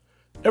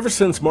Ever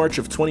since March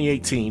of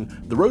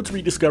 2018, the Road to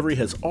Rediscovery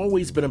has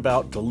always been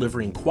about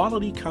delivering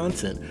quality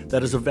content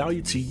that is of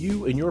value to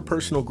you and your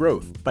personal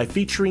growth by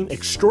featuring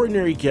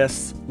extraordinary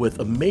guests with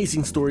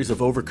amazing stories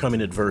of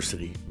overcoming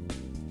adversity.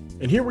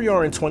 And here we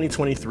are in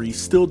 2023,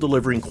 still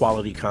delivering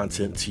quality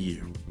content to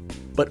you.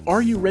 But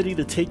are you ready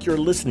to take your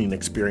listening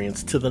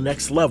experience to the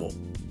next level?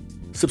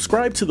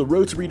 Subscribe to the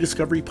Road to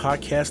Rediscovery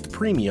Podcast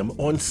Premium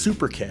on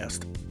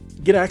Supercast.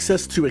 Get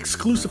access to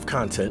exclusive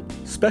content,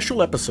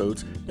 special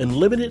episodes, and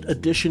limited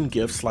edition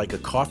gifts like a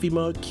coffee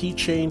mug,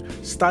 keychain,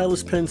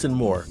 stylus pens, and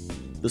more.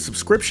 The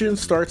subscription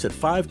starts at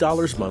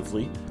 $5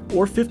 monthly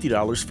or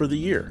 $50 for the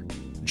year.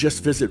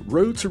 Just visit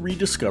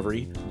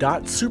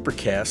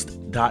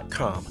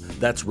roadtorediscovery.supercast.com.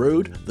 That's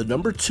road, the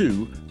number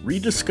 2,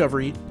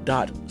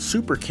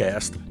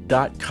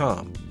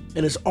 rediscovery.supercast.com.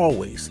 And as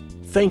always,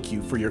 thank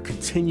you for your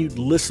continued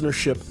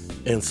listenership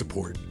and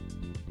support.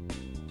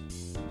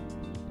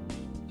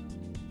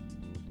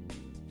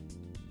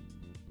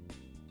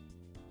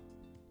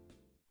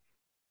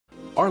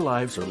 Our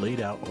lives are laid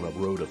out on a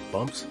road of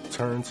bumps,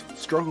 turns,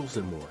 struggles,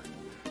 and more.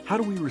 How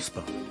do we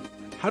respond?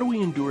 How do we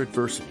endure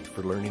adversity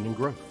for learning and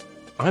growth?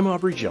 I'm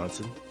Aubrey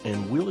Johnson,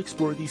 and we'll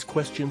explore these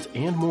questions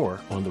and more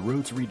on the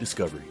Road to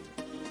Rediscovery.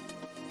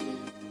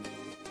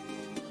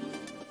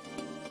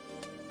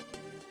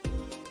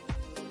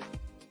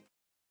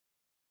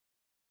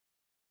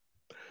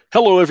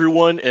 Hello,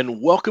 everyone,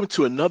 and welcome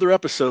to another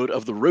episode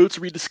of the Road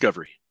to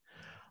Rediscovery.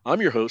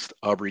 I'm your host,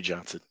 Aubrey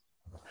Johnson.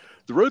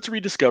 The Road to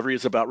Rediscovery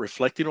is about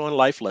reflecting on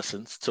life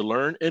lessons to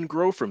learn and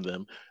grow from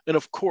them, and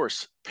of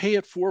course, pay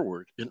it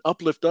forward and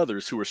uplift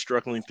others who are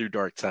struggling through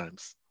dark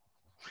times.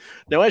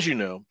 Now, as you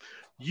know,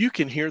 you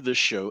can hear this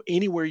show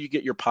anywhere you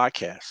get your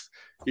podcasts.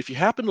 If you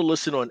happen to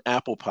listen on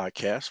Apple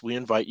Podcasts, we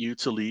invite you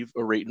to leave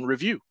a rate and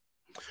review.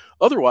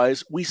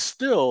 Otherwise, we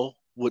still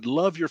would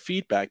love your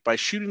feedback by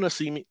shooting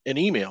us an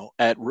email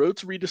at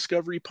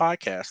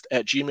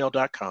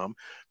roadtorediscoverypodcast@gmail.com.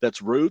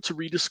 That's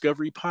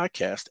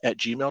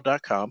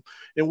roadtorediscoverypodcast@gmail.com,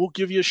 and we'll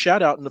give you a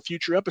shout out in a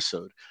future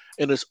episode.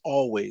 And as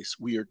always,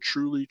 we are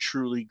truly,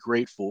 truly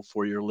grateful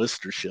for your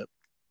listenership.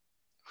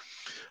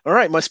 All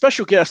right, my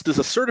special guest is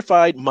a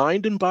certified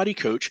mind and body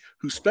coach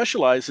who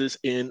specializes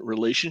in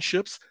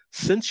relationships,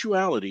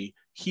 sensuality,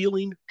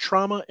 healing,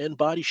 trauma, and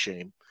body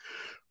shame.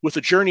 With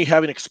a journey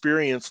having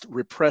experienced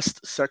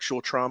repressed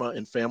sexual trauma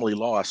and family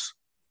loss,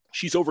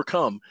 she's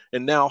overcome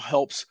and now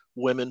helps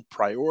women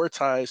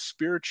prioritize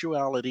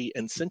spirituality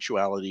and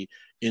sensuality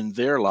in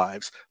their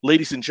lives.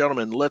 Ladies and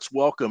gentlemen, let's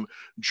welcome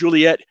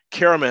Juliette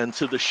Karaman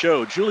to the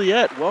show.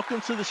 Juliette, welcome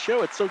to the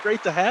show. It's so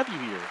great to have you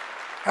here.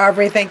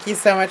 Aubrey, thank you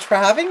so much for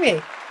having me.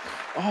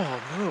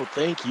 Oh, no,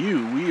 thank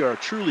you. We are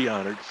truly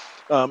honored.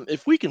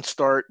 If we can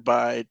start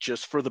by,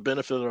 just for the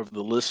benefit of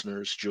the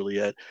listeners,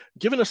 Juliette,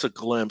 giving us a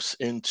glimpse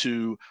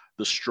into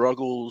the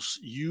struggles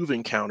you've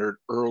encountered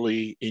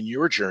early in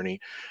your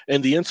journey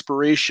and the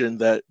inspiration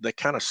that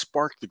kind of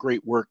sparked the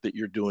great work that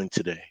you're doing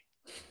today.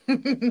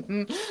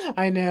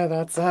 I know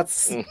that's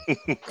oh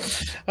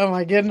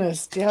my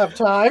goodness. Do you have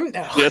time?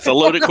 No. That's a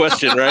loaded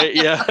question, right?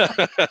 Yeah.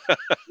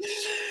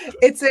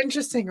 It's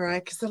interesting,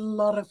 right? Because a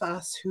lot of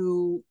us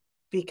who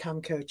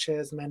become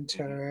coaches,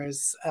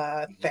 mentors,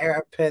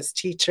 therapists,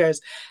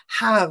 teachers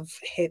have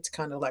hit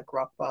kind of like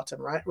rock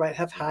bottom, right?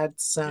 Have had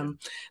some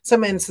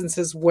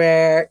instances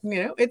where,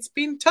 it's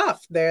been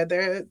tough.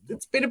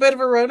 It's been a bit of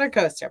a roller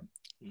coaster.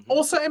 Mm-hmm.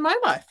 Also in my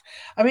life.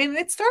 I mean,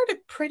 it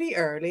started pretty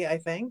early, I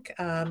think.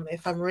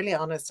 If I'm really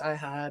honest, I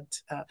had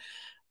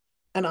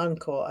an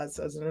uncle,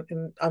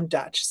 I'm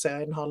Dutch, so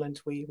in Holland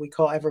we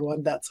call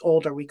everyone that's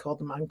older, we call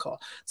them uncle.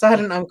 So I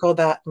had an uncle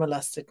that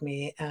molested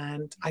me,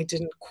 and I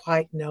didn't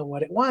quite know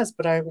what it was,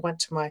 but I went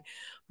to my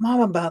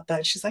mom about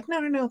that. She's like,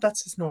 no,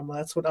 that's just normal.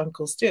 That's what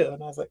uncles do.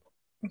 And I was like,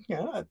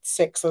 at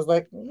 6, I was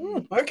like,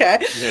 okay.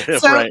 Yeah,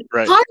 so right.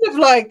 Kind of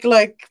like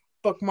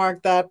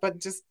bookmark that, but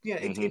just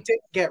it didn't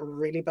get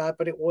really bad,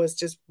 but it was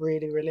just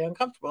really, really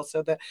uncomfortable.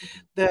 So the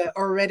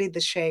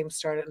shame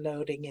started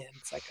loading in.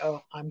 It's like,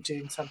 oh, I'm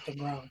doing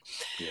something wrong.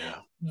 Yeah.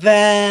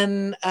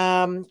 Then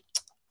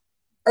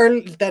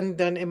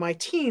then in my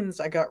teens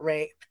I got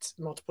raped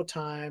multiple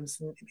times.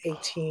 In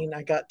 18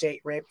 I got date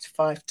raped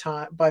 5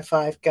 times by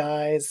 5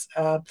 guys,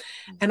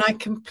 and I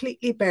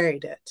completely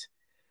buried it.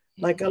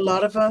 Like a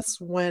lot of us,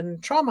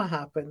 when trauma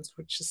happens,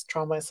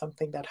 trauma is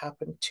something that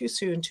happened too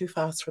soon, too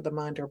fast for the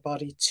mind or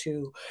body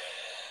to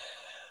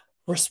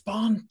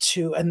respond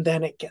to, and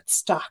then it gets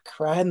stuck,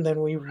 right? And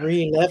then we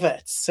relive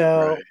it.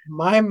 So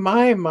my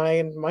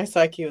mind, my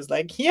psyche was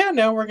like,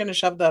 no, we're going to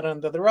shove that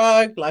under the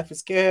rug. Life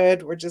is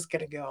good. We're just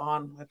going to go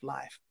on with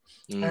life.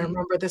 I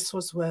remember this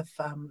was with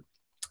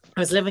I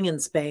was living in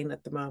Spain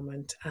at the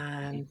moment,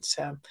 and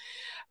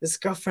this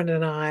girlfriend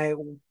and I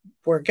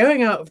were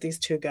going out with these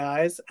 2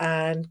 guys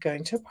and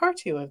going to a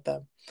party with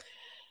them.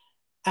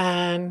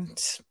 And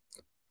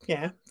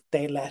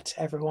they let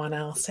everyone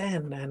else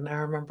in. And I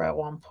remember at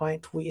one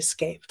point we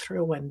escaped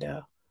through a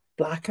window,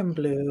 black and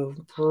blue,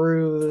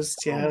 bruised.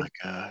 Oh my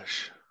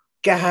gosh.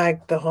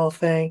 Gagged, the whole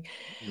thing.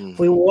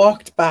 We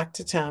walked back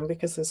to town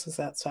because this was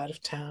outside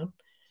of town.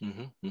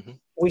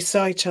 We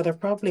saw each other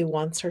probably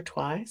once or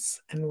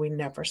twice, and we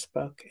never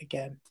spoke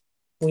again.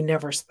 We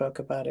never spoke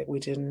about it. We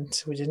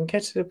didn't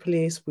get to the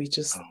police. We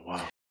just Oh,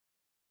 wow.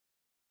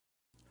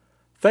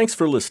 Thanks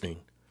for listening.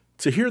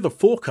 To hear the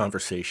full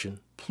conversation,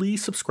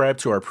 please subscribe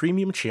to our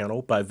premium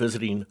channel by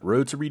visiting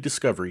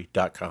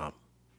roadtorediscovery.com.